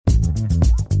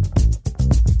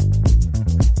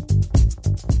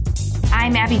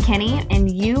I'm Abby Kinney, and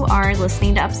you are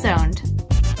listening to Upzoned.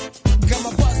 Got my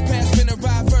bus pass, finna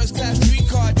ride first class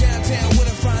streetcar downtown with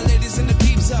the fine ladies and the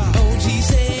peeps are. OG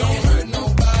say, don't hurt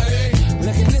nobody.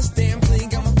 Look at this damn clean,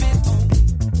 got my fit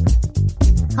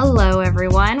on. Hello,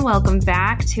 everyone. Welcome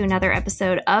back to another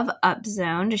episode of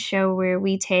Upzoned, a show where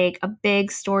we take a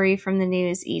big story from the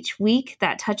news each week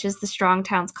that touches the Strong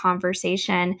Towns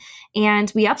conversation, and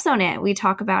we upzone it. We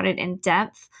talk about it in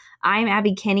depth. I'm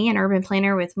Abby Kinney, an urban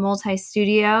planner with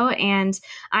Multi-Studio, and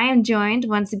I am joined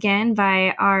once again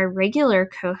by our regular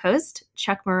co-host,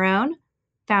 Chuck Marohn,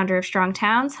 founder of Strong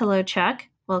Towns. Hello, Chuck.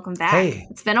 Welcome back. Hey.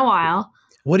 It's been a while.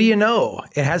 What do you know?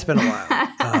 It has been a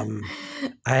while.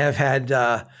 I have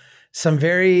had some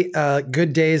very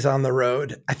good days on the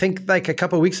road. I think like a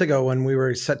couple of weeks ago when we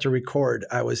were set to record,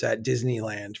 I was at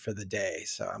Disneyland for the day.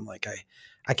 So I'm like,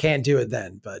 I can't do it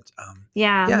then, but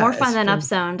yeah, more fun than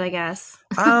Upzoned, I guess.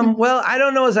 Well, I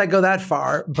don't know as I go that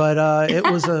far, but it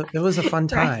was a fun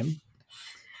time. Right.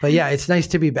 But yeah, it's nice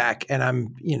to be back, and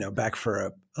I'm back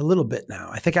for a little bit now.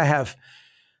 I think I have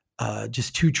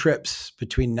just 2 trips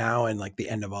between now and like the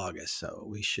end of August, so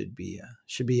we should be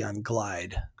on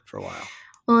glide for a while.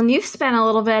 Well, and you've spent a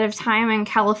little bit of time in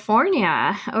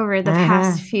California over the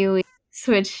past few weeks,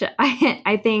 which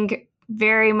I think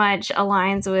very much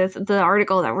aligns with the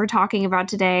article that we're talking about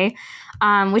today,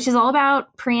 which is all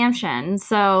about preemption.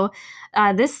 So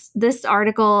this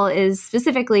article is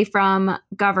specifically from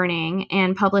Governing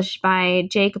and published by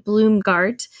Jake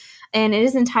Bloomgart, and it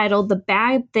is entitled "The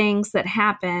Bad Things That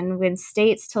Happen When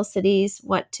States Tell Cities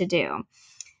What to Do."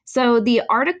 So the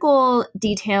article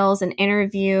details an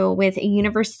interview with a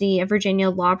University of Virginia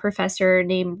law professor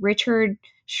named Richard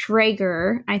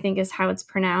Schrager, I think is how it's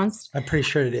pronounced. I'm pretty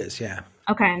sure it is, yeah.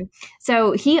 Okay.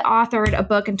 So he authored a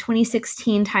book in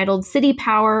 2016 titled City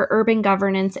Power, Urban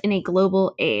Governance in a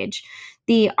Global Age.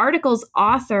 The article's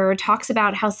author talks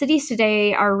about how cities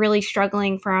today are really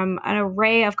struggling from an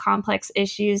array of complex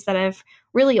issues that have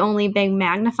really only been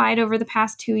magnified over the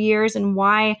past 2 years, and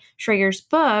why Schrager's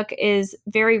book is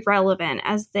very relevant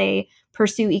as they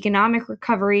pursue economic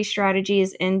recovery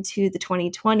strategies into the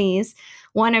 2020s.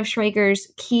 One of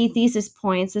Schrager's key thesis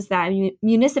points is that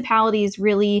municipalities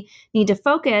really need to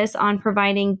focus on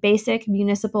providing basic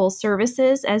municipal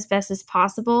services as best as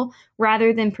possible,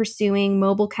 rather than pursuing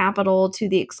mobile capital to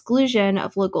the exclusion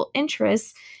of local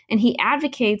interests. And he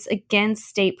advocates against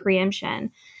state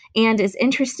preemption and is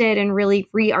interested in really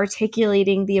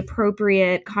re-articulating the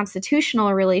appropriate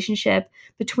constitutional relationship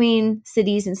between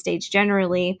cities and states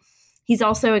generally. He's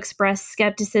also expressed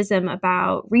skepticism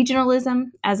about regionalism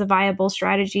as a viable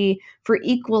strategy for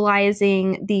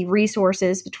equalizing the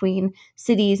resources between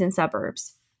cities and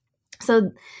suburbs.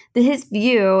 So his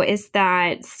view is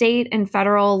that state and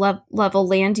federal level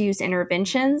land use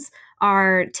interventions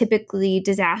are typically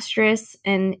disastrous,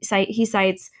 and he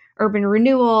cites urban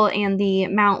renewal and the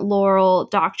Mount Laurel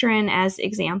doctrine as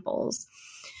examples.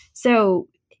 So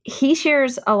he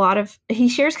shares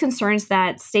concerns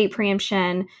that state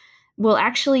preemption will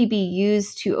actually be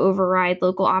used to override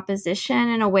local opposition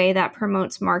in a way that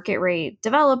promotes market rate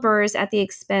developers at the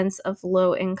expense of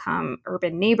low-income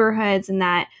urban neighborhoods, and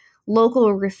that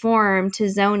local reform to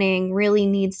zoning really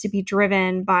needs to be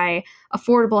driven by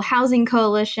affordable housing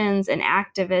coalitions and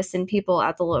activists and people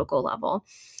at the local level.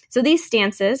 So these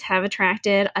stances have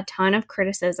attracted a ton of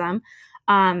criticism,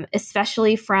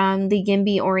 especially from the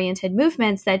YIMBY-oriented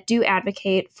movements that do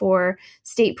advocate for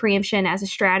state preemption as a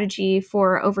strategy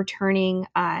for overturning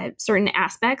certain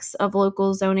aspects of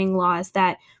local zoning laws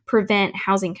that prevent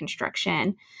housing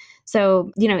construction.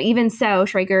 So, even so,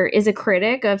 Schrager is a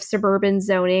critic of suburban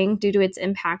zoning due to its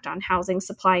impact on housing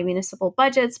supply and municipal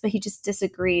budgets, but he just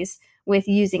disagrees with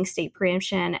using state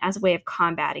preemption as a way of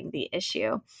combating the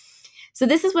issue. So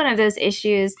this is one of those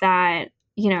issues that,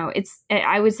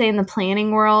 I would say in the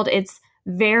planning world, it's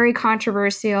very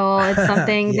controversial. It's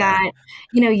something that,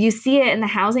 you see it in the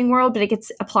housing world, but it gets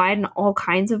applied in all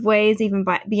kinds of ways, even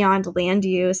beyond land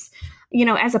use.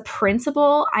 As a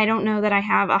principle, I don't know that I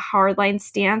have a hardline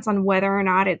stance on whether or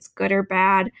not it's good or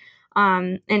bad.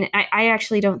 And I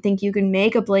actually don't think you can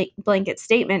make a blanket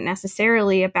statement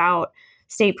necessarily about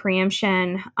state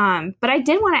preemption. But I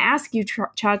did want to ask you,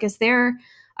 Chuck, is there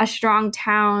a Strong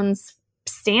Towns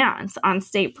stance on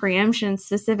state preemption,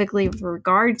 specifically with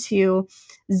regard to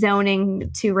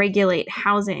zoning to regulate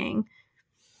housing?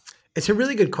 It's a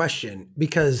really good question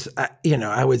because,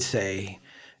 I would say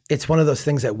it's one of those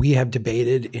things that we have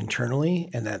debated internally,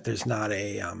 and that there's not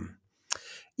a,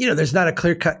 there's not a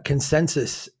clear-cut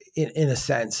consensus in a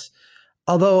sense.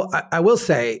 Although I will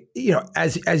say,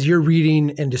 as you're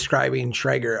reading and describing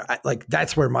Schrager,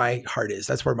 that's where my heart is.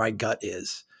 That's where my gut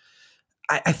is.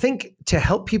 I think to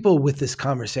help people with this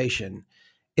conversation,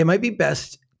 it might be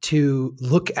best to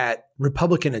look at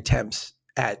Republican attempts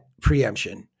at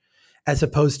preemption as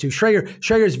opposed to Schrager.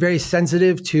 Schrager is very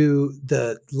sensitive to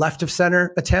the left of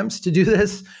center attempts to do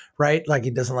this, right? Like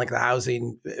he doesn't like the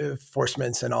housing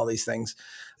enforcements and all these things.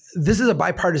 This is a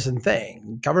bipartisan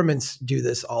thing. Governments do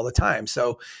this all the time.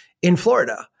 So in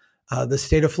Florida, the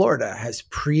state of Florida has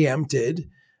preempted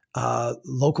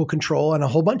local control on a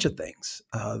whole bunch of things.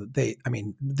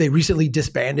 They recently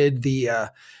disbanded the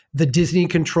Disney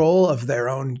control of their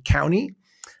own county.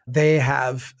 They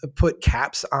have put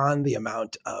caps on the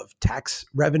amount of tax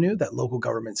revenue that local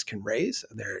governments can raise,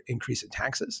 their increase in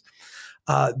taxes.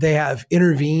 They have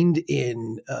intervened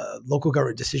in local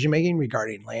government decision-making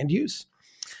regarding land use.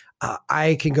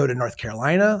 I can go to North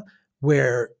Carolina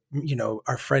where,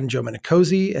 our friend Joe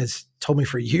Minicozy has told me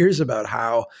for years about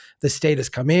how the state has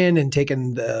come in and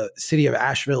taken the city of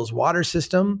Asheville's water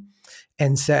system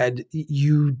and said,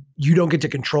 you don't get to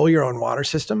control your own water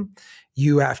system.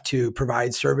 You have to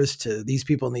provide service to these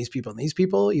people and these people and these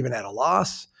people, even at a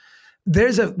loss.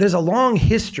 There's a long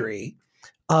history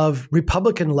of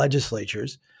Republican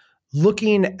legislatures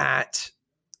looking at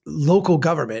local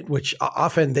government, which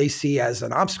often they see as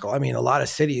an obstacle. I mean, a lot of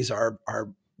cities are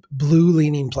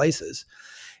blue-leaning places,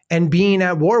 and being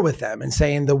at war with them and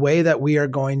saying the way that we are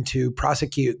going to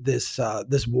prosecute this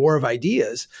war of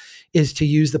ideas is to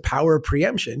use the power of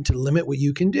preemption to limit what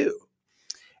you can do.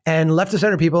 And left of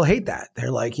center people hate that.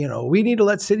 They're like, we need to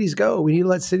let cities go. We need to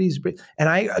let cities be.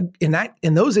 And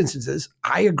in those instances,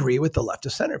 I agree with the left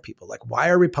of center people. Like, why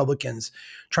are Republicans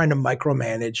trying to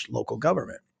micromanage local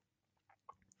government?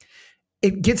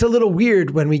 It gets a little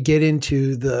weird when we get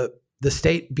into the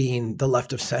state being the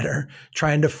left of center,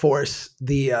 trying to force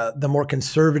the more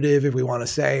conservative, if we want to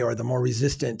say, or the more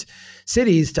resistant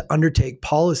cities to undertake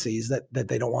policies that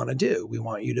they don't want to do. We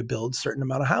want you to build a certain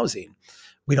amount of housing.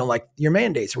 We don't like your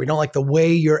mandates, or we don't like the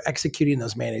way you're executing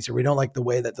those mandates, or we don't like the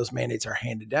way that those mandates are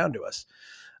handed down to us.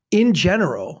 In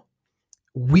general,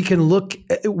 we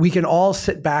can all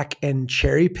sit back and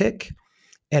cherry pick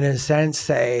and in a sense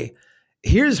say,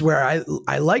 here's where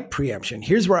I like preemption.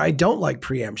 Here's where I don't like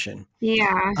preemption.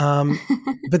 Yeah.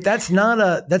 But that's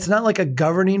not like a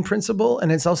governing principle.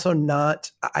 And it's also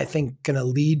not, I think, going to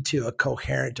lead to a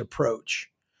coherent approach.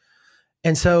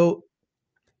 And so,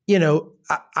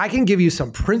 I can give you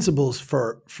some principles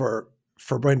for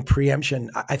when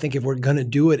preemption, I think if we're going to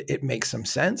do it, it makes some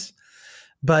sense.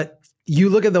 But you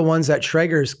look at the ones that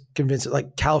Schrager's convinced,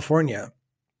 like California.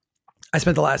 I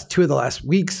spent two of the last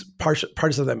weeks, parts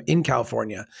of them in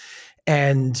California,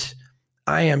 and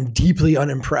I am deeply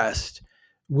unimpressed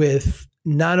with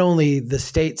not only the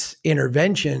state's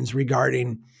interventions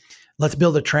regarding let's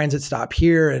build a transit stop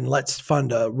here and let's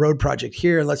fund a road project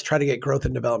here and let's try to get growth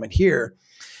and development here,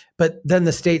 but then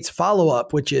the state's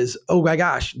follow-up, which is, oh my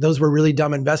gosh, those were really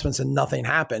dumb investments and nothing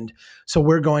happened. So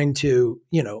we're going to,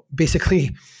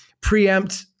 basically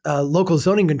preempt local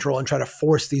zoning control and try to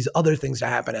force these other things to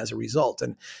happen as a result.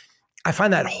 And I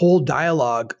find that whole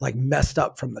dialogue like messed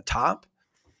up from the top.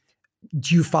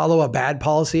 Do you follow a bad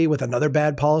policy with another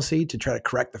bad policy to try to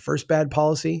correct the first bad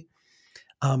policy?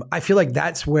 I feel like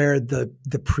that's where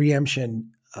the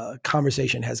preemption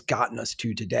conversation has gotten us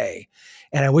to today.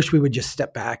 And I wish we would just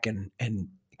step back and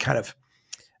kind of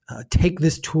take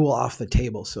this tool off the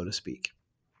table, so to speak.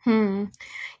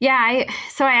 Yeah.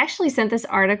 So I actually sent this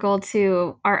article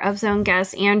to our Upzone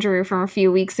guest, Andrew, from a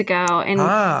few weeks ago. And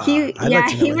he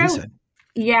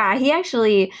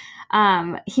actually,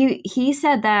 he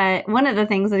said that one of the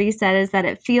things that he said is that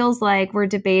it feels like we're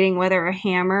debating whether a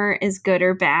hammer is good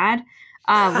or bad,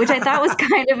 which I thought was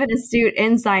kind of an astute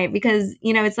insight because,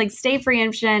 it's like state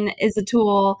preemption is a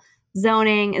tool,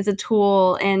 zoning is a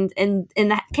tool. And in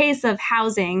the case of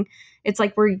housing, it's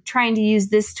like we're trying to use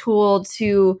this tool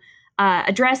to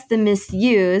address the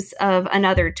misuse of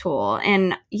another tool.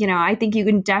 And, I think you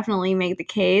can definitely make the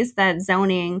case that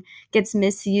zoning gets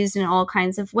misused in all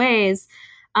kinds of ways.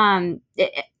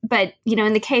 But,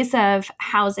 in the case of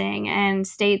housing and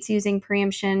states using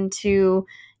preemption to,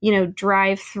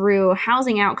 drive through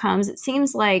housing outcomes, it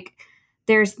seems like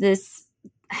there's this,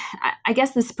 I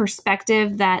guess, this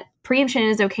perspective that preemption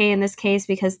is okay in this case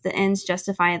because the ends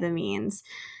justify the means.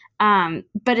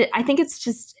 But I think it's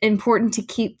just important to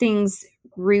keep things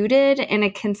rooted in a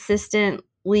consistent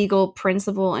legal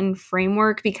principle and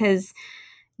framework because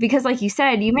like you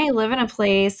said, you may live in a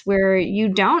place where you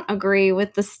don't agree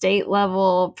with the state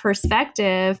level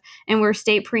perspective and where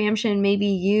state preemption may be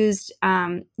used,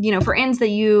 for ends that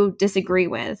you disagree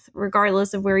with,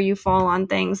 regardless of where you fall on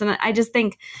things. And I just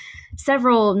think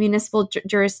several municipal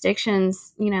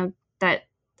jurisdictions, that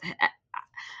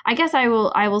I guess I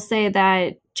will say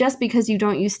that just because you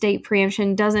don't use state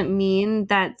preemption doesn't mean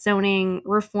that zoning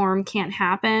reform can't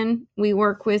happen. We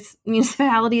work with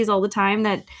municipalities all the time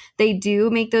that they do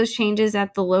make those changes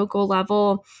at the local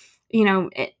level. You know,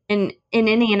 in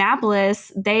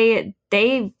Indianapolis, they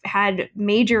had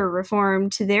major reform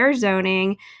to their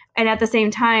zoning, and at the same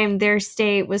time, their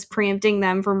state was preempting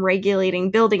them from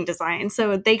regulating building design.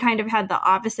 So they kind of had the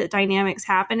opposite dynamics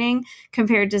happening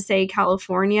compared to, say,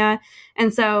 California.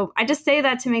 And so I just say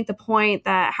that to make the point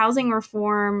that housing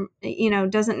reform,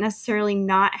 doesn't necessarily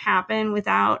not happen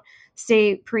without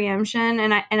state preemption.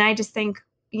 And I just think,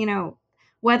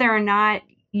 whether or not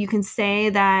you can say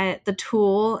that the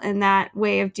tool and that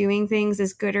way of doing things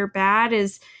is good or bad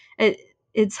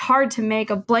it's hard to make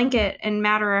a blanket and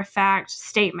matter-of-fact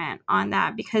statement on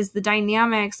that, because the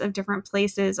dynamics of different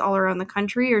places all around the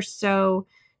country are so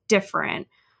different.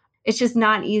 It's just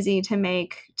not easy to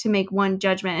make one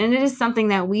judgment. And it is something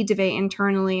that we debate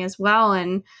internally as well.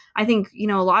 And I think, a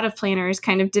lot of planners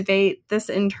kind of debate this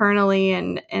internally.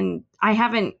 And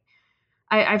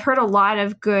I've heard a lot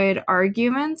of good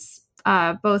arguments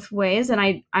both ways.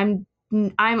 And I'm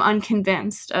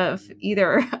unconvinced of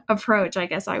either approach, I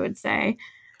guess I would say.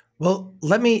 Well,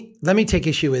 let me take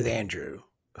issue with Andrew,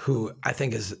 who I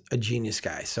think is a genius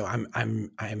guy. So I'm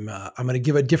going to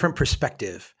give a different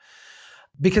perspective,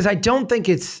 because I don't think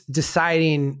it's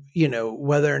deciding,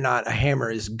 whether or not a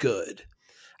hammer is good.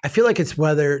 I feel like it's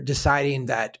whether deciding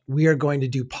that we are going to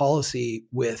do policy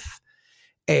with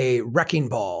a wrecking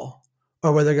ball,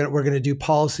 or whether we're going to do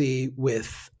policy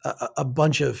with a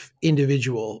bunch of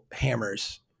individual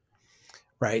hammers,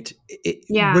 right?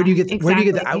 Where do you get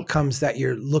the outcomes that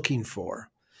you're looking for?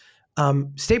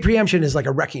 State preemption is like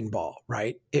a wrecking ball,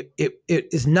 right? It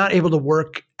is not able to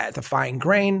work at the fine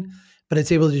grain, but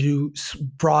it's able to do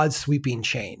broad sweeping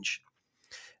change.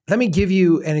 Let me give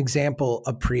you an example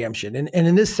of preemption. And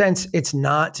in this sense, it's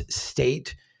not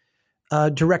state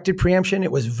directed preemption.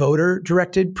 It was voter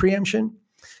directed preemption.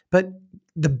 But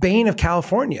the bane of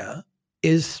California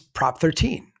is Prop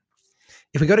 13.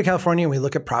 If we go to California and we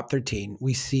look at Prop 13,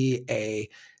 we see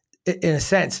in a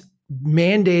sense,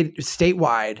 mandated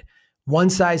statewide, one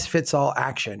size fits all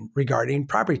action regarding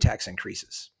property tax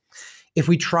increases. If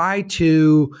we try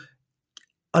to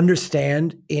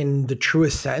understand in the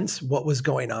truest sense what was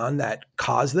going on that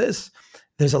caused this,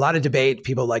 there's a lot of debate.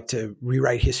 People like to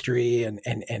rewrite history and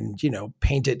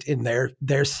paint it in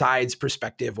their side's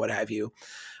perspective, what have you.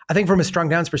 I think from a Strong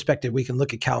Downs perspective, we can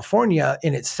look at California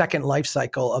in its second life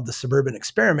cycle of the suburban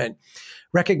experiment,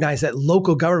 recognize that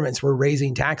local governments were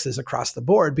raising taxes across the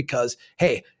board because,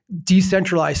 hey,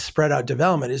 decentralized spread out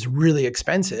development is really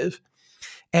expensive.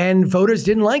 And voters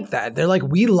didn't like that. They're like,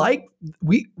 we like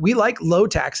low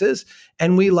taxes,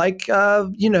 and we like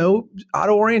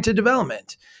auto-oriented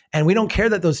development. And we don't care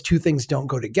that those two things don't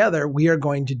go together. We are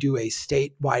going to do a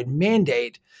statewide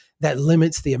mandate that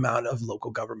limits the amount of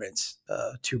local governments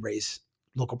to raise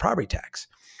local property tax.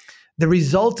 The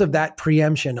result of that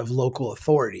preemption of local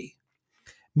authority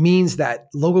means that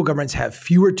local governments have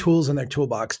fewer tools in their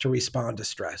toolbox to respond to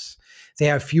stress. They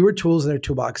have fewer tools in their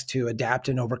toolbox to adapt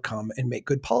and overcome and make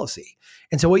good policy.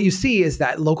 And so what you see is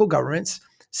that local governments,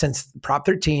 since Prop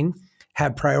 13,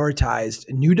 have prioritized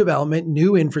new development,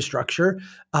 new infrastructure,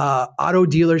 auto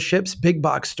dealerships, big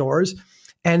box stores,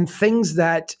 and things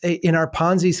that in our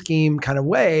Ponzi scheme kind of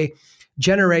way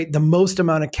generate the most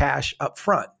amount of cash up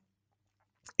front.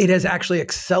 It has actually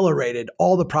accelerated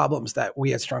all the problems that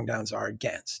we at Strong Downs are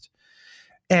against.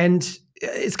 And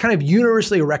it's kind of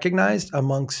universally recognized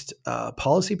amongst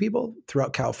policy people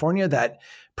throughout California that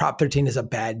Prop 13 is a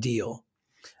bad deal.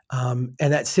 And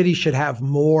that cities should have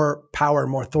more power,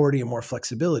 more authority, and more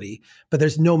flexibility. But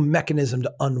there's no mechanism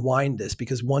to unwind this,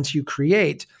 because once you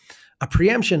create a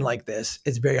preemption like this,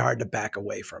 it's very hard to back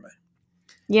away from it.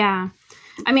 Yeah.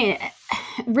 I mean,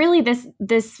 really,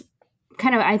 this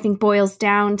kind of, I think, boils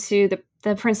down to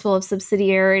the principle of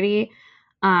subsidiarity,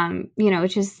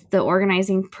 which is the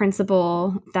organizing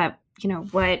principle that,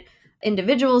 what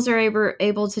individuals are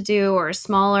able to do, or a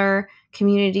smaller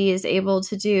community is able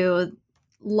to do,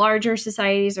 larger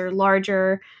societies or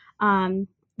larger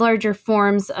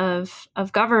forms of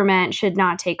government should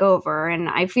not take over. And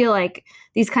I feel like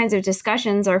these kinds of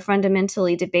discussions are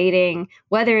fundamentally debating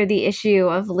whether the issue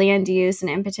of land use, and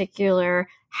in particular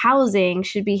housing,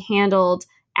 should be handled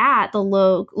at the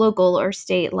local or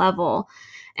state level.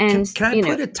 And can I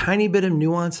put a tiny bit of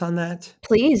nuance on that?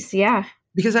 Please, yeah.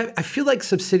 Because I feel like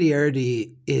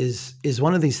subsidiarity is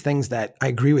one of these things that I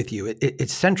agree with you.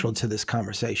 It's central to this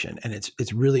conversation, and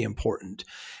it's really important.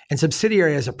 And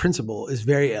subsidiary as a principle is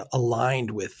very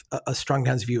aligned with a Strong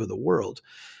Downs view of the world.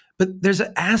 But there's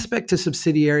an aspect to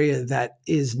subsidiarity that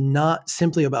is not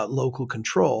simply about local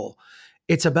control.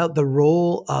 It's about the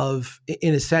role of,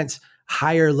 in a sense,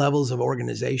 higher levels of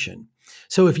organization.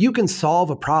 So if you can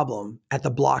solve a problem at the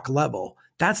block level,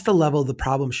 that's the level the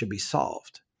problem should be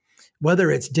solved. Whether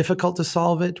it's difficult to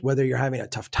solve it, whether you're having a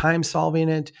tough time solving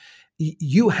it,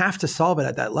 you have to solve it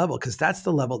at that level because that's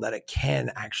the level that it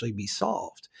can actually be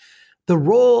solved. The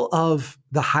role of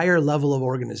the higher level of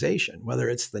organization, whether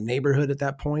it's the neighborhood at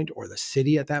that point or the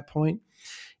city at that point,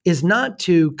 is not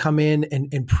to come in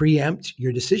and preempt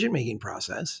your decision-making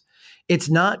process. It's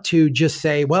not to just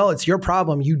say, well, it's your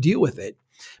problem, you deal with it.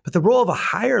 But the role of a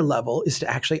higher level is to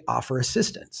actually offer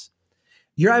assistance.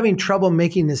 You're having trouble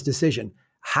making this decision.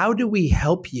 How do we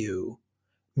help you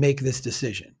make this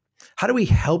decision? How do we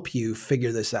help you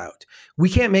figure this out? We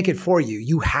can't make it for you.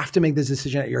 You have to make this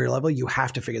decision at your level. You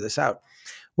have to figure this out.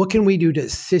 What can we do to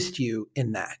assist you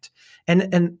in that?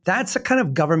 And that's a kind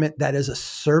of government that is a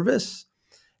service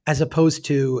as opposed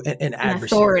to an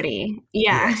adversary. Authority.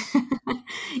 Yeah.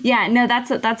 Yeah, no,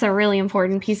 that's a really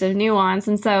important piece of nuance.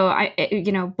 And so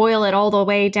boil it all the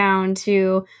way down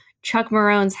to Chuck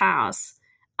Marone's house.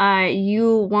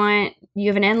 You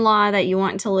have an in-law that you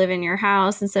want to live in your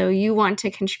house. And so you want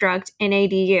to construct an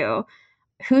ADU.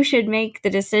 Who should make the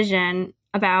decision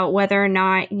about whether or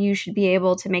not you should be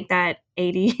able to make that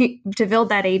ADU, to build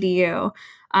that ADU?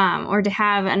 Or to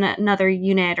have another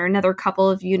unit or another couple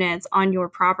of units on your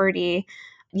property,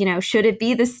 should it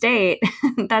be the state?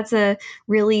 That's a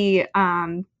really,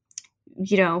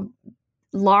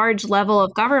 large level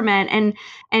of government. And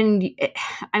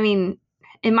I mean,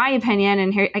 in my opinion,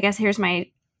 and here, I guess here's my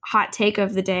hot take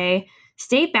of the day,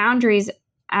 state boundaries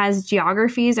as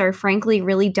geographies are frankly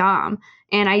really dumb.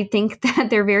 And I think that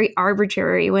they're very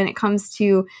arbitrary when it comes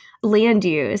to land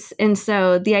use. And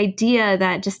so the idea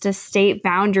that just a state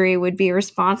boundary would be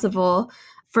responsible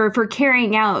for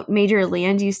carrying out major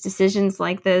land use decisions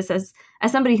like this, as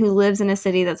somebody who lives in a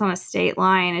city that's on a state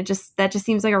line, that just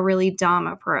seems like a really dumb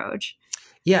approach.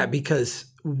 Yeah, because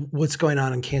what's going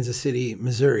on in Kansas City,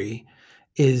 Missouri,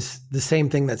 is the same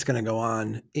thing that's going to go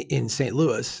on in St.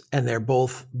 Louis, and they're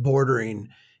both bordering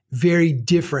very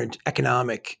different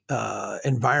economic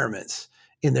environments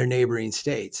in their neighboring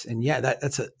states. And yeah,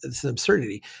 that's an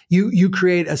absurdity. You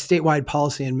create a statewide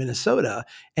policy in Minnesota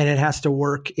and it has to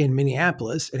work in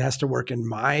Minneapolis. It has to work in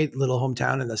my little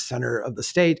hometown in the center of the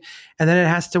state. And then it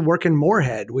has to work in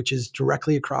Moorhead, which is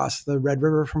directly across the Red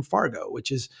River from Fargo,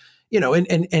 which is,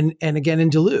 and again in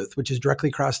Duluth, which is directly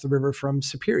across the river from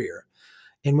Superior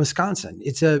in Wisconsin.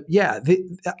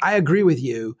 I agree with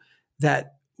you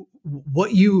that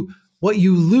what you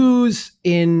lose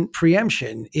in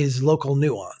preemption is local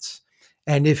nuance.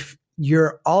 And if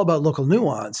you're all about local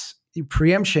nuance,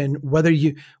 preemption, whether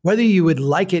you would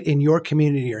like it in your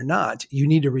community or not, you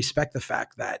need to respect the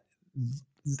fact that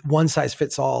one size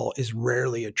fits all is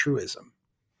rarely a truism.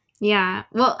 Yeah.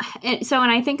 Well, and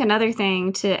I think another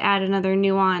thing to add another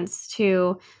nuance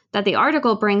to that the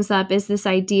article brings up is this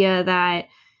idea that,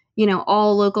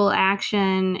 all local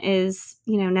action is,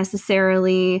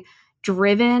 necessarily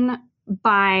driven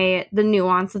by the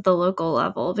nuance at the local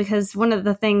level. Because one of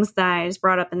the things that is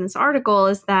brought up in this article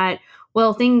is that,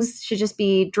 well, things should just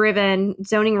be driven,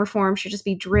 zoning reform should just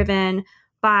be driven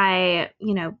by,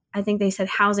 I think they said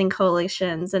housing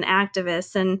coalitions and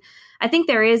activists. And I think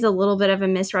there is a little bit of a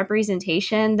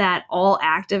misrepresentation that all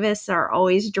activists are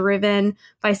always driven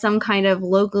by some kind of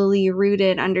locally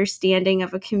rooted understanding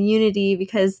of a community,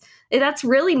 because that's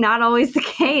really not always the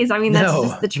case. I mean, that's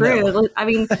just the truth. No. I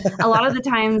mean, a lot of the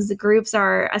times the groups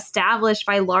are established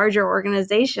by larger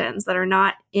organizations that are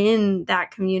not in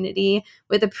that community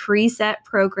with a preset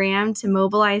program to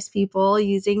mobilize people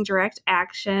using direct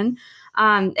action.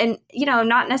 And,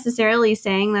 not necessarily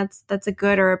saying that's a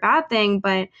good or a bad thing,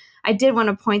 but I did want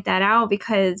to point that out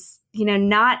because,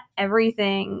 not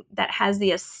everything that has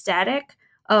the aesthetic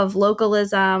of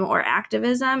localism or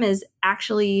activism is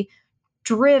actually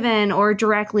driven or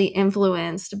directly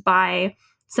influenced by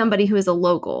somebody who is a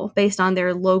local based on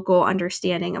their local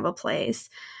understanding of a place.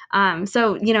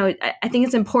 So, I think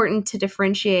it's important to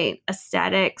differentiate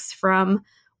aesthetics from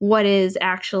what is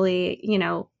actually,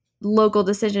 local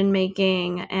decision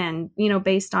making and,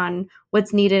 based on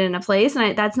what's needed in a place.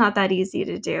 And that's not that easy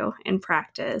to do in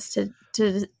practice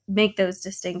to make those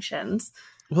distinctions.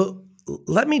 Well,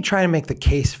 let me try to make the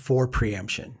case for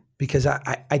preemption, because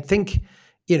I think,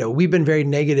 we've been very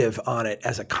negative on it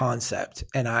as a concept,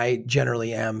 and I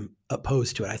generally am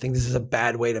opposed to it. I think this is a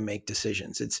bad way to make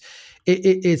decisions.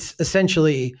 It's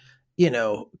essentially,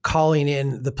 calling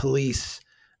in the police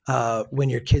when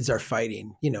your kids are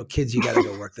fighting. Kids, you got to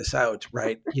go work this out,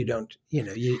 right? You don't,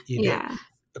 you yeah.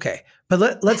 Okay,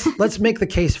 but let's make the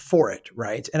case for it,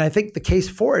 right? And I think the case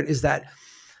for it is that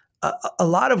a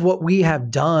lot of what we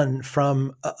have done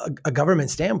from a government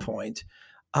standpoint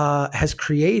has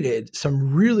created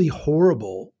some really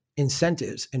horrible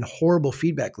incentives and horrible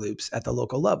feedback loops at the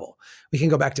local level. We can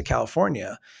go back to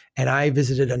California, and I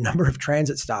visited a number of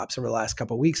transit stops over the last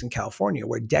couple of weeks in California,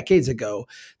 where decades ago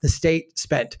the state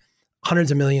spent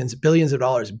hundreds of millions, billions of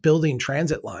dollars building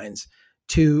transit lines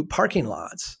to parking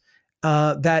lots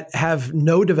that have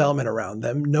no development around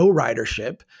them, no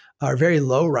ridership, are very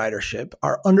low ridership,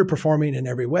 are underperforming in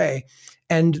every way,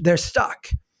 and they're stuck.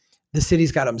 The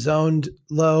city's got them zoned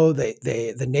low.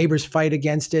 The neighbors fight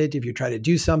against it. If you try to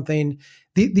do something,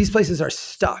 these places are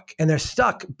stuck, and they're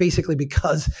stuck basically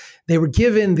because they were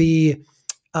given the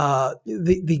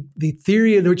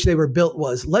theory in which they were built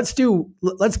was let's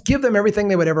give them everything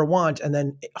they would ever want, and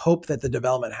then hope that the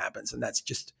development happens. And that's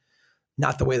just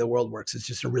not the way the world works. It's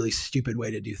just a really stupid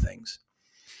way to do things.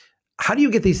 How do you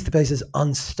get these places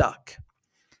unstuck?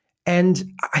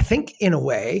 And I think in a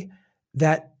way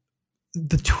that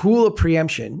the tool of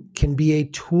preemption can be a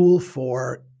tool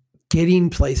for getting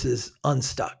places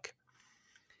unstuck.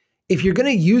 If you're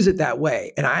going to use it that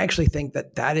way, and I actually think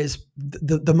that that is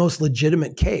the most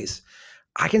legitimate case,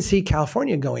 I can see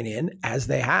California going in, as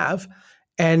they have,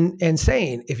 and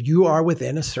saying, if you are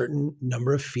within a certain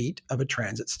number of feet of a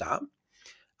transit stop,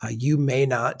 you may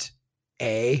not,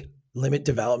 A, limit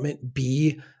development,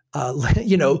 B,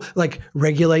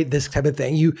 regulate this type of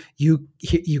thing. You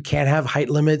can't have height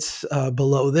limits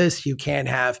below this. You can't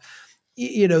have,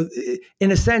 in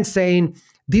a sense, saying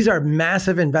these are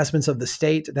massive investments of the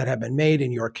state that have been made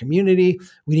in your community.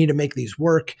 We need to make these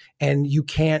work, and you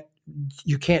can't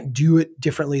do it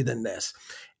differently than this.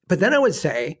 But then I would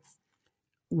say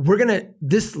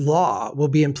this law will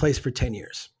be in place for 10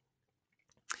 years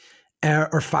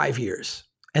or 5 years.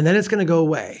 And then it's going to go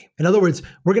away. In other words,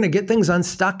 we're going to get things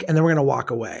unstuck, and then we're going to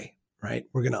walk away, right?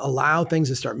 We're going to allow things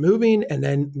to start moving, and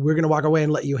then we're going to walk away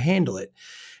and let you handle it.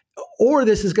 Or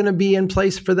this is going to be in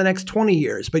place for the next 20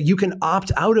 years, but you can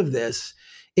opt out of this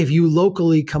if you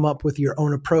locally come up with your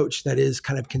own approach that is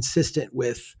kind of consistent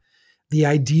with the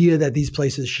idea that these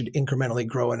places should incrementally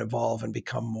grow and evolve and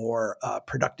become more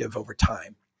productive over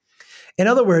time. In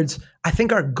other words, I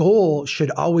think our goal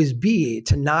should always be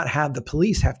to not have the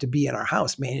police have to be in our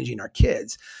house managing our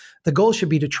kids. The goal should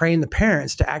be to train the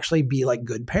parents to actually be like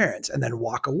good parents and then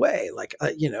walk away like,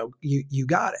 you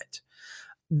got it.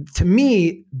 To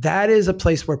me, that is a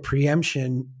place where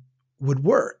preemption would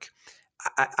work.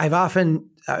 I've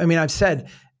said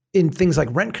in things like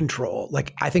rent control,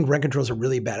 like I think rent control is a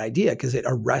really bad idea because it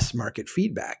arrests market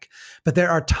feedback. But there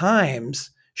are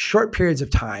times, short periods of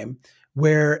time,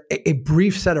 where a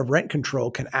brief set of rent control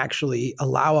can actually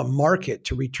allow a market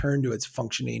to return to its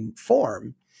functioning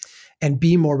form and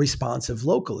be more responsive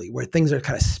locally, where things are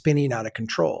kind of spinning out of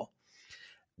control.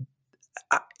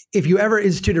 If you ever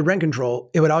instituted rent control,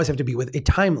 it would always have to be with a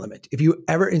time limit. If you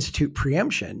ever institute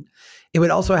preemption, it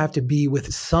would also have to be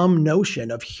with some notion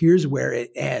of here's where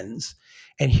it ends,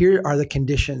 and here are the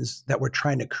conditions that we're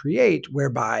trying to create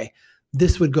whereby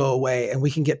this would go away and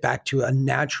we can get back to a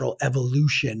natural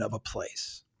evolution of a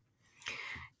place.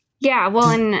 Yeah,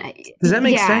 well, does that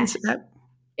make sense?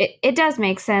 It does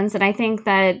make sense. And I think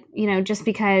that, just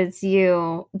because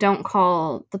you don't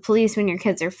call the police when your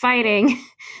kids are fighting,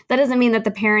 that doesn't mean that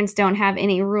the parents don't have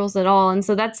any rules at all. And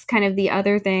so that's kind of the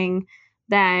other thing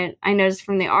that I noticed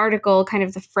from the article, kind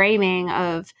of the framing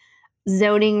of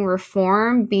zoning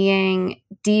reform being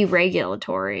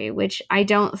deregulatory, which I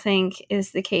don't think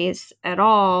is the case at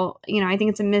all. I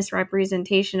think it's a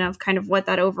misrepresentation of kind of what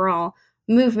that overall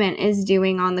movement is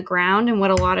doing on the ground and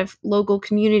what a lot of local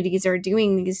communities are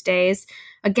doing these days.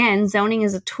 Again, zoning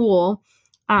is a tool,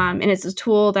 and it's a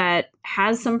tool that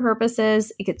has some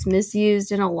purposes. It gets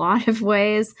misused in a lot of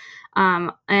ways.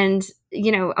 And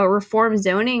a reform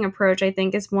zoning approach, I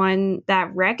think, is one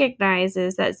that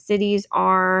recognizes that cities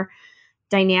are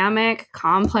dynamic,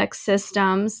 complex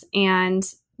systems, and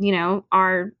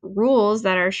are rules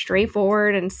that are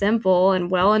straightforward and simple and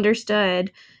well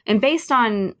understood and based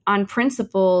on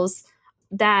principles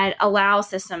that allow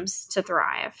systems to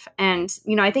thrive. And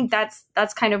I think that's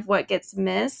kind of what gets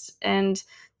missed. And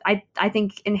I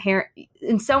think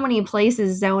in so many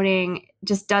places zoning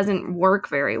just doesn't work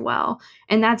very well,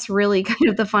 and that's really kind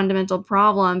of the fundamental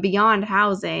problem beyond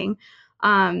housing.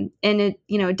 And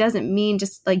it doesn't mean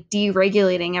just like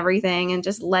deregulating everything and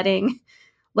just letting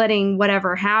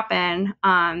whatever happen.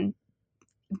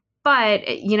 But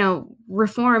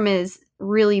reform is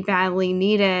really badly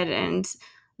needed, and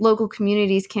local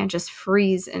communities can't just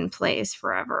freeze in place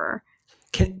forever.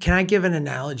 Can I give an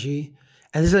analogy?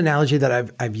 And this is an analogy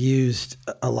that I've used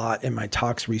a lot in my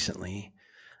talks recently.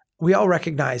 We all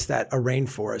recognize that a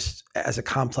rainforest as a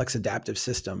complex adaptive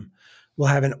system will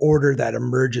have an order that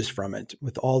emerges from it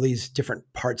with all these different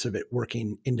parts of it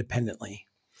working independently.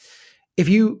 If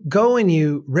you go and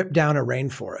you rip down a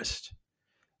rainforest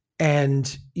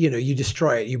and you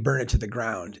destroy it, you burn it to the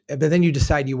ground, but then you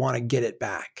decide you want to get it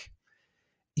back,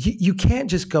 you can't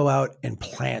just go out and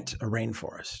plant a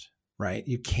rainforest, right?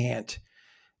 You can't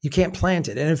plant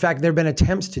it. And in fact, there have been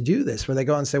attempts to do this where they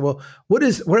go and say, well, what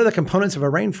are the components of a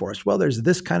rainforest? Well, there's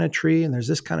this kind of tree and there's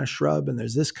this kind of shrub and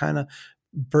there's this kind of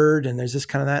bird and there's this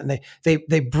kind of that. And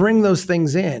they bring those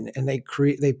things in and they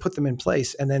put them in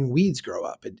place, and then weeds grow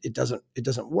up. It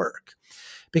doesn't work.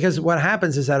 Because what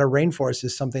happens is that a rainforest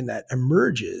is something that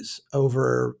emerges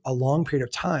over a long period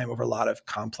of time, over a lot of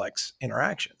complex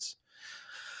interactions.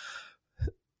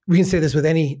 We can say this with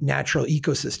any natural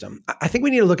ecosystem. I think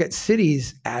we need to look at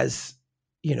cities as,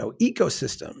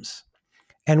 ecosystems.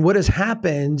 And what has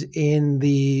happened in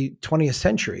the 20th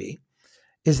century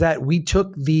is that we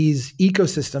took these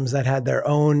ecosystems that had their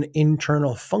own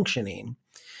internal functioning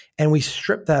and we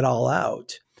stripped that all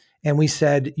out. And we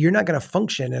said, you're not going to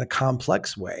function in a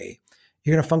complex way.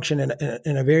 You're going to function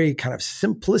in a very kind of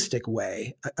simplistic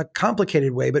way, a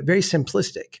complicated way, but very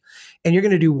simplistic. And you're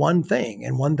going to do one thing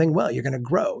and one thing well. You're going to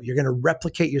grow. You're going to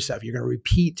replicate yourself. You're going to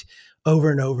repeat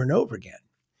over and over and over again.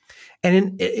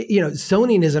 And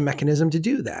zoning is a mechanism to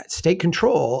do that. State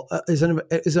control is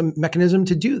a mechanism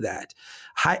to do that.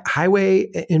 Highway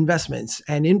investments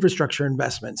and infrastructure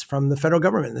investments from the federal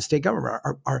government and the state government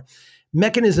are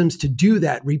mechanisms to do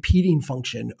that repeating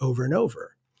function over and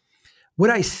over. What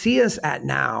I see us at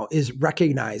now is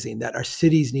recognizing that our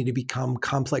cities need to become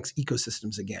complex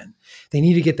ecosystems again. They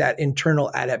need to get that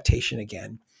internal adaptation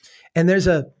again. And there's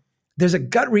a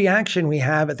gut reaction we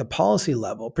have at the policy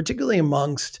level, particularly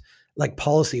amongst like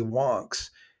policy wonks,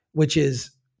 which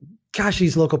is, gosh,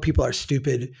 these local people are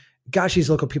stupid. Gosh, these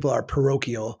local people are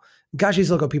parochial. Gosh,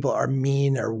 these local people are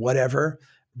mean or whatever,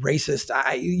 racist.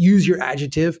 I use your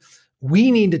adjective.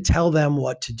 We need to tell them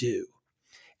what to do.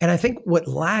 And I think what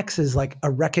lacks is like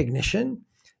a recognition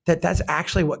that that's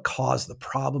actually what caused the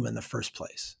problem in the first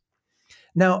place.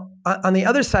 Now, on the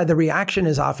other side, the reaction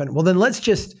is often, well, then let's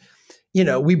just,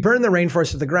 we burn the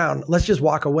rainforest to the ground. Let's just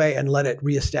walk away and let it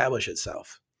reestablish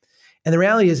itself. And the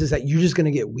reality is that you're just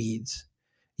going to get weeds.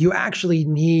 You actually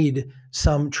need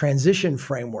some transition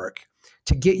framework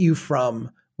to get you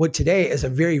from what today is a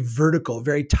very vertical,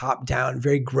 very top-down,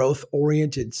 very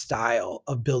growth-oriented style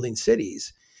of building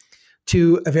cities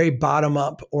to a very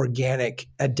bottom-up, organic,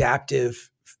 adaptive,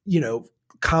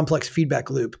 complex feedback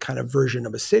loop kind of version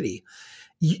of a city.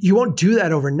 You won't do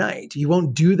that overnight. You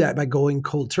won't do that by going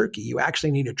cold turkey. You actually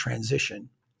need a transition.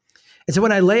 And so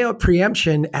when I lay out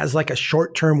preemption as like a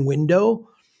short-term window,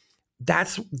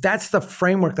 that's the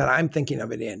framework that I'm thinking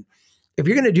of it in. If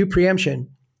you're going to do preemption,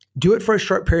 do it for a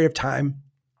short period of time,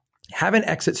 have an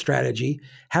exit strategy,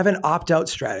 have an opt-out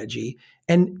strategy,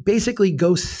 and basically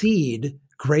go seed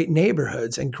great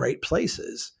neighborhoods and great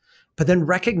places, but then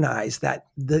recognize that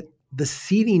the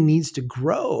seeding needs to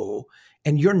grow,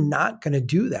 and you're not going to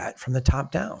do that from the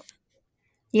top down.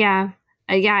 Yeah.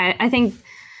 I think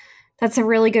that's a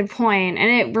really good point. And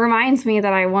it reminds me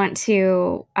that I want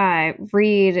to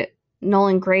read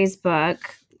Nolan Gray's book,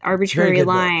 Arbitrary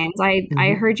Lines.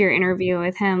 I heard your interview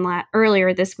with him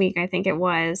earlier this week, I think it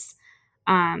was.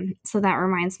 So that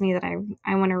reminds me that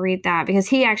I want to read that, because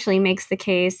he actually makes the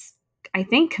case, I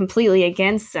think, completely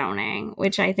against zoning,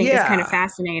 which I think is kind of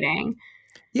fascinating.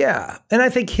 Yeah. And I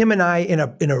think him and I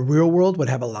in a real world would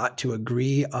have a lot to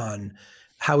agree on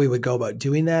how we would go about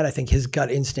doing that. I think his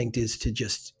gut instinct is to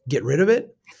just get rid of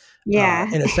it. Yeah.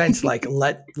 In a sense, like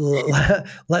let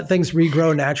things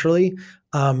regrow naturally.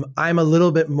 I'm a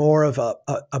little bit more of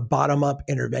a bottom-up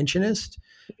interventionist.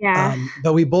 Yeah.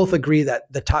 But we both agree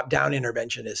that the top-down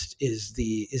interventionist is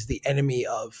the enemy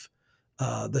of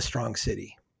the strong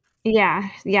city. Yeah,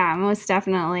 most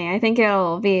definitely. I think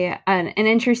it'll be an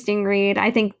interesting read. I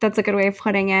think that's a good way of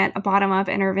putting it, a bottom-up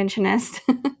interventionist.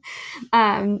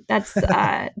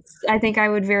 I think I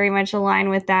would very much align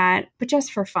with that, but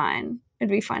just for fun.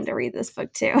 It'd be fun to read this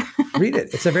book too. Read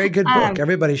it. It's a very good book.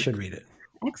 Everybody should read it.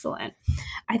 Excellent.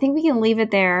 I think we can leave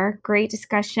it there. Great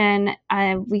discussion.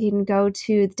 We can go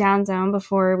to the Down Zone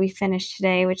before we finish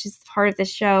today, which is part of the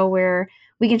show where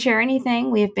we can share anything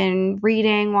we've been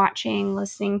reading, watching,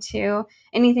 listening to,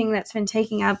 anything that's been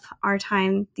taking up our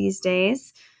time these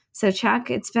days. So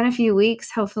Chuck, it's been a few weeks.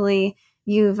 Hopefully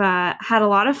you've had a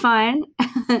lot of fun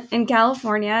in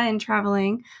California and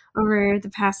traveling over the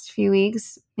past few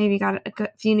weeks. Maybe got a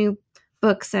few new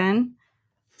books in.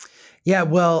 Yeah,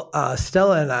 well,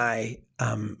 Stella and I,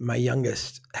 my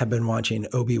youngest, have been watching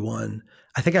Obi-Wan.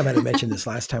 I think I might have mentioned this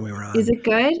last time we were Is on. it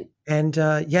good? And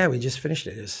yeah, we just finished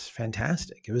it. It was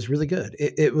fantastic. It was really good.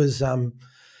 It was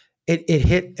it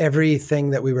hit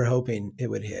everything that we were hoping it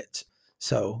would hit.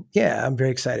 So yeah, I'm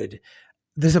very excited.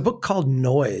 There's a book called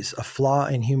Noise: A Flaw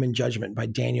in Human Judgment by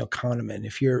Daniel Kahneman.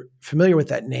 If you're familiar with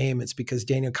that name, it's because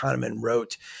Daniel Kahneman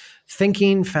wrote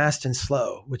Thinking Fast and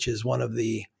Slow, which is one of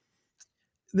the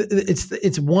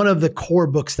it's one of the core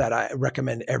books that I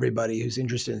recommend everybody who's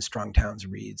interested in strong towns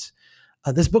reads.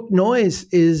 This book Noise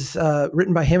is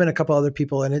written by him and a couple other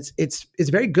people, and it's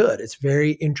very good. It's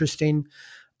very interesting.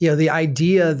 The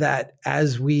idea that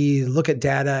as we look at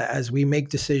data, as we make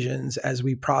decisions, as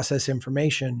we process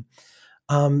information,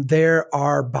 there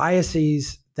are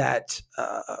biases that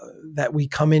we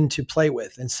come into play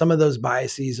with, and some of those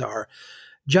biases are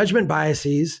judgment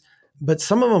biases, but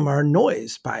some of them are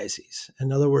noise biases.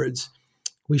 In other words,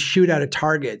 we shoot at a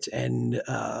target, and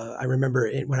I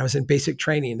remember when I was in basic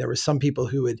training, there were some people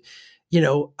who would,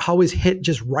 always hit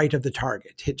just right of the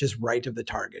target,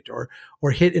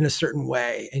 or hit in a certain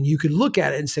way, and you could look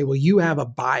at it and say, well, you have a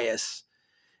bias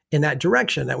in that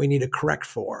direction that we need to correct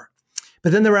for.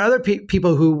 But then there were other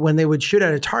people who, when they would shoot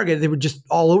at a target, they were just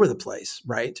all over the place,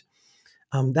 right?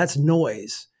 That's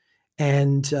noise.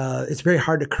 And it's very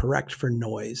hard to correct for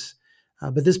noise.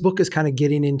 But this book is kind of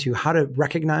getting into how to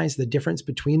recognize the difference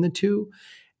between the two,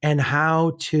 and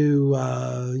how to,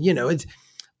 it's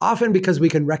often because we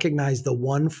can recognize the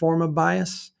one form of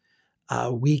bias,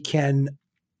 we can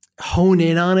hone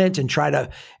in on it and try to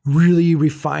really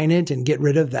refine it and get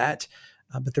rid of that.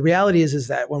 But the reality is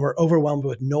that when we're overwhelmed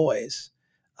with noise,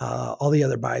 all the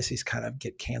other biases kind of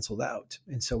get canceled out.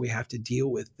 And so we have to deal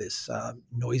with this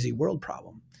noisy world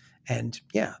problem. And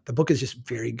yeah, the book is just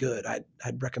very good.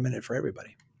 I'd recommend it for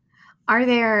everybody. Are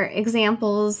there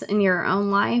examples in your own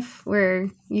life where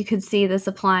you could see this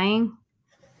applying?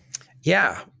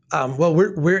 Yeah. Well,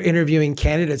 we're interviewing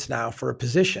candidates now for a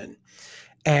position.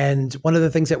 And one of the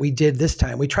things that we did this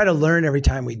time, we try to learn every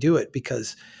time we do it,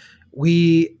 because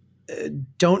we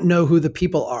don't know who the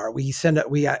people are. We send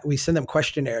them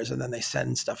questionnaires, and then they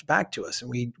send stuff back to us, and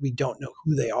we don't know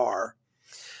who they are.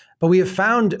 But we have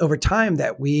found over time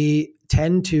that we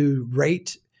tend to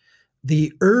rate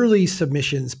the early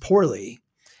submissions poorly,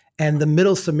 and the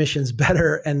middle submissions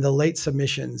better, and the late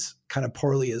submissions kind of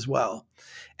poorly as well.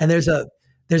 And there's a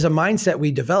mindset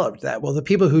we developed that, well, the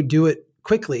people who do it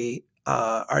quickly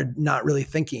are not really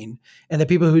thinking, and the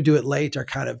people who do it late are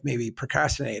kind of maybe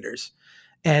procrastinators.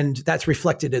 And that's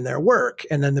reflected in their work.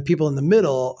 And then the people in the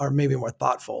middle are maybe more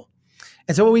thoughtful.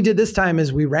 And so what we did this time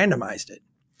is we randomized it.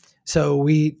 So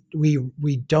we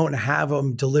don't have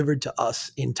them delivered to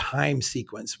us in time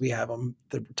sequence. We have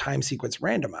the time sequence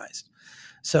randomized.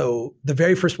 So the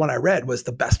very first one I read was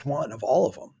the best one of all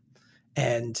of them.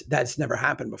 And that's never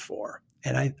happened before.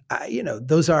 And I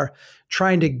those are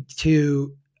trying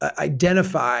to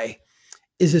identify,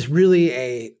 is this really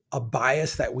a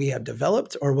bias that we have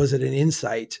developed, or was it an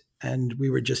insight and we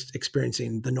were just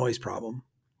experiencing the noise problem?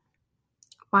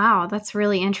 Wow, that's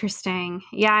really interesting.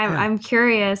 Yeah, I'm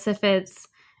curious if it's,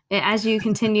 as you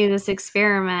continue this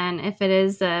experiment, if it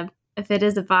is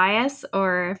a bias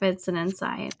or if it's an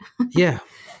insight. Yeah.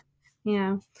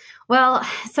 Yeah. Well,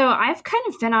 so I've kind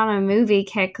of been on a movie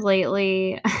kick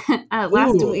lately.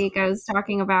 Last week I was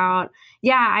talking about,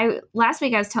 last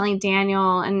week I was telling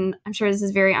Daniel, and I'm sure this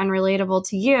is very unrelatable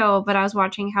to you, but I was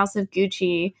watching House of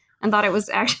Gucci and thought it was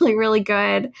actually really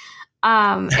good.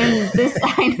 And this,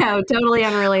 I know, totally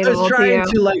unrelatable to you. I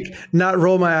was trying to not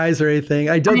roll my eyes or anything.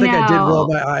 I don't think I did roll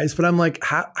my eyes, but I'm like,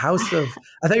 I thought you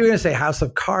were going to say House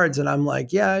of Cards. And I'm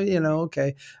like, yeah,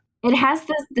 okay. It has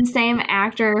the same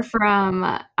actor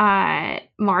from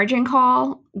Margin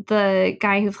Call, the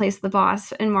guy who plays the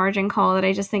boss in Margin Call, that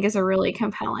I just think is a really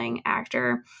compelling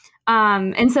actor.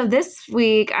 And so this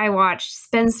week I watched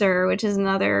Spencer, which is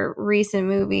another recent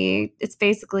movie. It's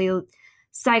basically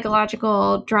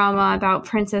psychological drama about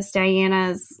Princess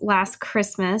Diana's last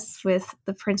Christmas with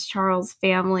the Prince Charles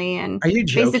family. And are you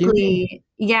joking? Basically,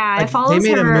 it follows her.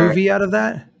 They made a movie out of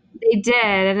that? They did,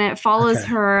 and it follows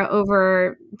her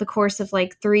over the course of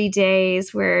 3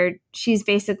 days, where she's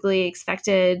basically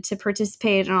expected to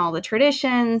participate in all the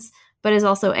traditions, but is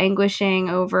also anguishing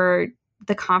over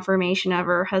the confirmation of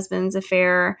her husband's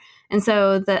affair. And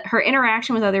so her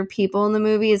interaction with other people in the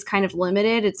movie is kind of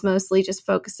limited. It's mostly just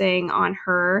focusing on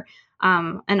her,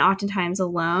 and oftentimes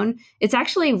alone. It's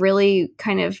actually really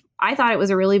I thought it was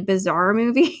a really bizarre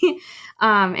movie,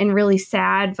 and really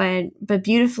sad, but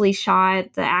beautifully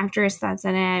shot. The actress that's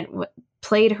in it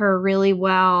played her really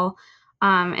well,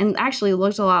 and actually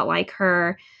looked a lot like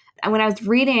her. when I was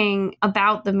reading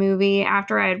about the movie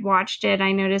after I had watched it,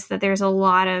 I noticed that there's a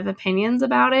lot of opinions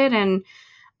about it. And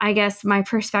I guess my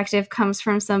perspective comes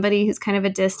from somebody who's kind of a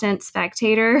distant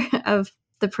spectator of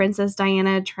the Princess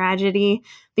Diana tragedy,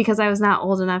 because I was not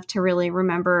old enough to really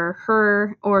remember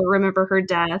her or remember her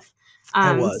death.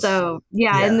 I was. So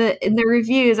yeah, Yeah. in the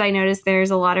reviews, I noticed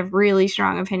there's a lot of really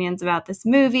strong opinions about this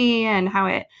movie and how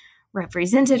it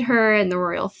represented her and the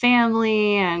royal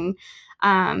family. And,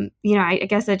 I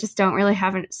guess I just don't really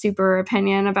have a super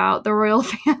opinion about the royal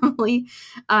family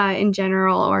in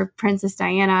general or Princess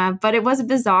Diana, but it was a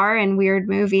bizarre and weird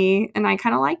movie and I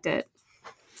kind of liked it.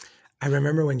 I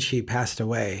remember when she passed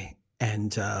away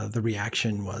and the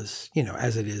reaction was,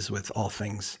 as it is with all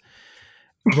things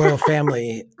royal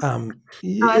family. I thought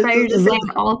you were just saying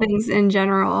all things in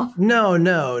general. No,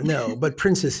 but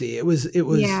princessy. It was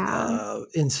Yeah.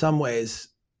 In some ways,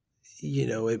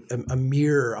 a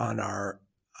mirror on our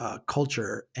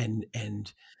culture and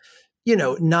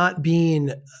not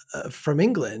being from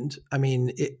England. I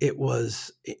mean, it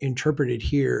was interpreted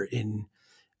here in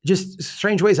just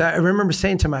strange ways. I remember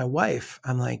saying to my wife,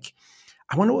 I'm like,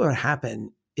 I wonder what would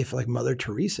happen if like Mother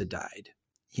Teresa died,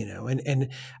 and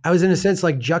I was in a sense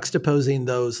like juxtaposing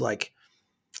those, like,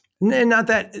 not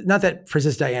that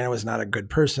Princess Diana was not a good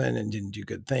person and didn't do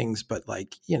good things, but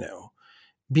like,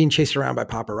 being chased around by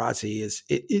paparazzi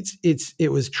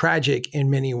it was tragic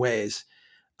in many ways.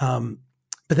 But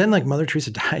then like Mother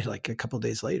Teresa died like a couple of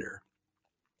days later.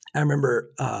 I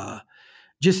remember,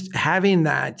 just having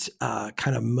that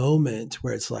kind of moment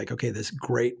where it's like, okay, this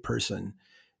great person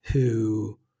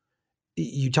who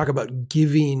you talk about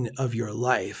giving of your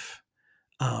life,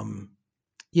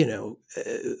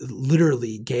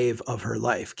 literally gave of her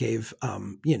life, gave,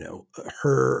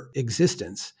 her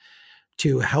existence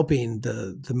to helping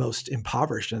the most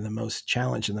impoverished and the most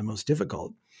challenged and the most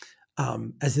difficult,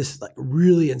 as this like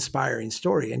really inspiring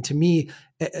story. And to me,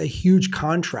 a huge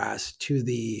contrast to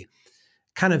the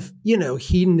kind of,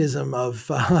 hedonism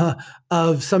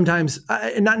of sometimes,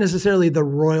 not necessarily the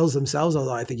royals themselves,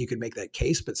 although I think you could make that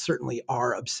case, but certainly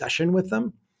our obsession with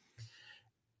them.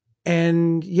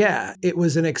 And yeah, it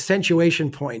was an accentuation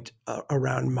point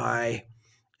around my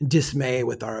dismay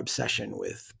with our obsession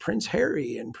with Prince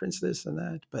Harry and Prince this and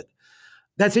that. But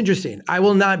that's interesting. I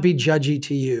will not be judgy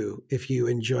to you if you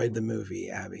enjoyed the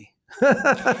movie, Abby.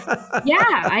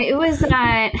 Yeah, it was.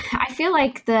 I feel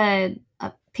like the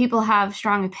people have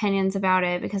strong opinions about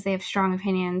it because they have strong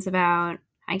opinions about,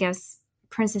 I guess,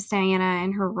 Princess Diana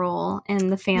and her role in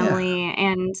the family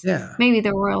and maybe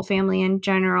the royal family in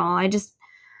general.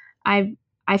 I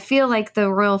feel like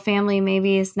the royal family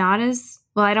maybe is not as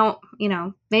well. I don't,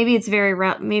 maybe it's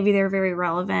maybe they're very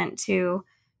relevant to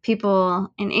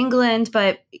people in England,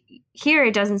 but here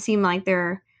it doesn't seem like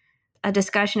they're a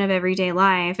discussion of everyday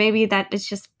life. Maybe that it's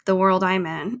just the world I'm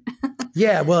in.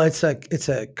 Yeah, well, it's a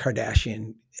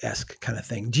Kardashian-esque kind of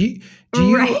thing. Do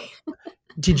you Right.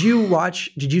 Did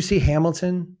you see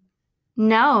Hamilton?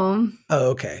 No. Oh,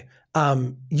 okay.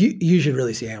 You should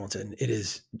really see Hamilton. It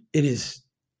is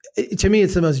to me,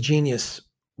 it's the most genius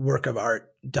work of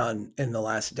art done in the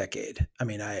last decade. I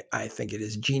mean, I think it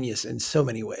is genius in so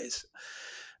many ways.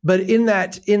 But in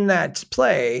that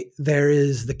play, there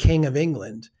is the King of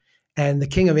England, and the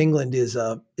King of England is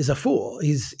a fool.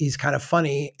 He's kind of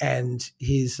funny, and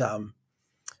he's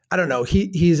I don't know.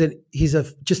 He's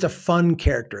just a fun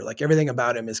character. Like everything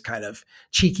about him is kind of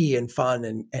cheeky and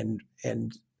fun, and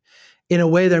in a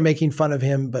way they're making fun of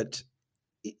him. But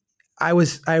I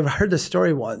heard the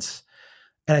story once,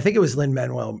 and I think it was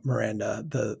Lin-Manuel Miranda,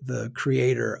 the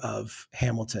creator of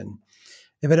Hamilton.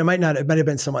 But it might have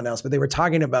been someone else, but they were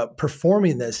talking about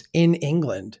performing this in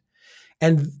England.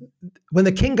 And when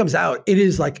the king comes out, it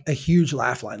is like a huge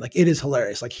laugh line. Like it is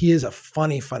hilarious. Like he is a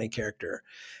funny, funny character.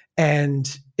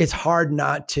 And it's hard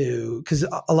not to, because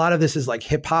a lot of this is like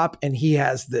hip hop, and he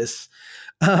has this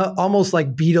almost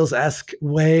like Beatles-esque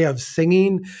way of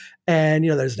singing. And,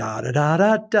 there's da, da, da,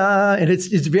 da, da. And it's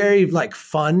very like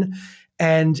fun.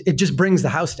 And it just brings the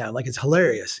house down. Like it's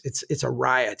hilarious. It's a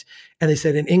riot. And they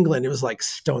said in England, it was like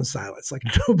stone silence. Like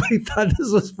nobody thought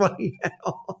this was funny at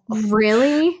all.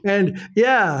 Really? And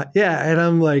yeah. And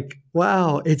I'm like,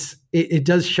 wow, it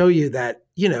does show you that,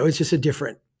 it's just a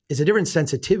different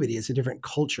sensitivity. It's a different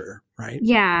culture, right?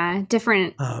 Yeah.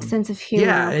 Different sense of humor.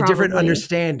 Yeah. And a different probably.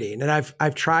 understanding. And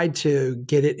I've tried to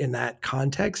get it in that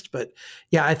context, but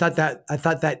yeah, I thought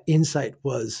that insight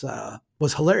was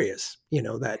hilarious.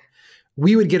 That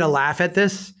we would get a laugh at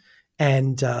this,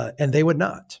 and they would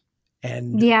not.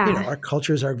 And our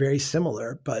cultures are very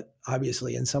similar, but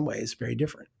obviously in some ways very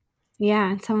different.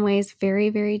 Yeah, in some ways very,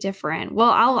 very different.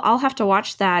 Well, I'll have to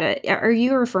watch that. Are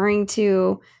you referring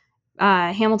to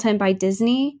Hamilton by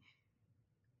Disney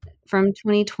from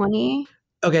 2020.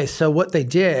 Okay, so what they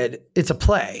did, it's a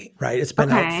play, right? It's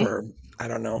been Okay. out for, I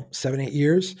don't know, 7-8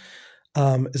 years.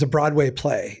 It's a Broadway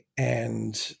play.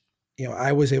 And, you know,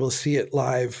 I was able to see it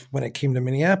live when it came to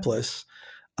Minneapolis.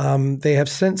 They have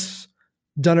since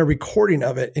done a recording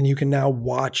of it, and you can now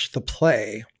watch the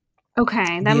play.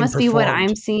 Okay, that being must be what performed.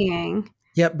 I'm seeing.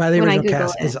 Yep, by the When I original Google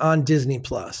cast. it. Is on Disney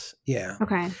Plus. Yeah.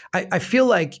 Okay. I feel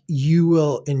like you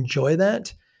will enjoy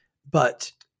that,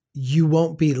 but you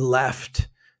won't be left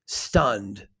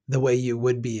stunned the way you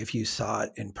would be if you saw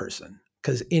it in person.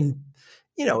 Because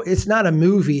it's not a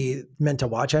movie meant to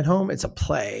watch at home. It's a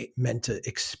play meant to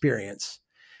experience.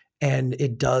 And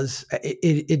it just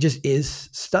is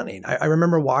stunning. I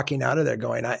remember walking out of there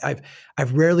going,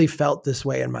 I've rarely felt this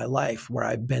way in my life, where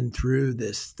I've been through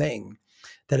this thing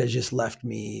that has just left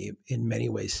me in many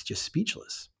ways just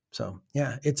speechless. So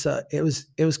yeah, it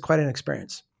was quite an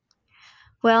experience.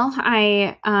 Well,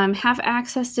 I have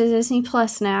access to Disney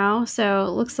Plus now, so it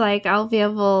looks like I'll be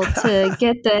able to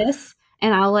get this,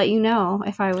 and I'll let you know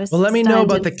if I was. Well, let me know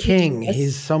stunned about the and King. speechless.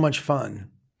 He's so much fun.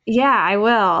 Yeah, I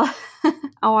will.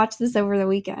 I'll watch this over the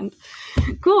weekend.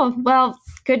 Cool. Well,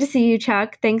 good to see you,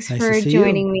 Chuck. Thanks Nice for to see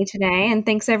joining you. me today. And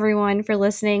thanks everyone for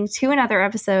listening to another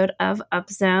episode of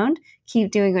Upzoned.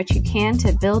 Keep doing what you can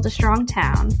to build a strong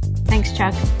town. Thanks,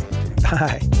 Chuck.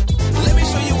 Bye.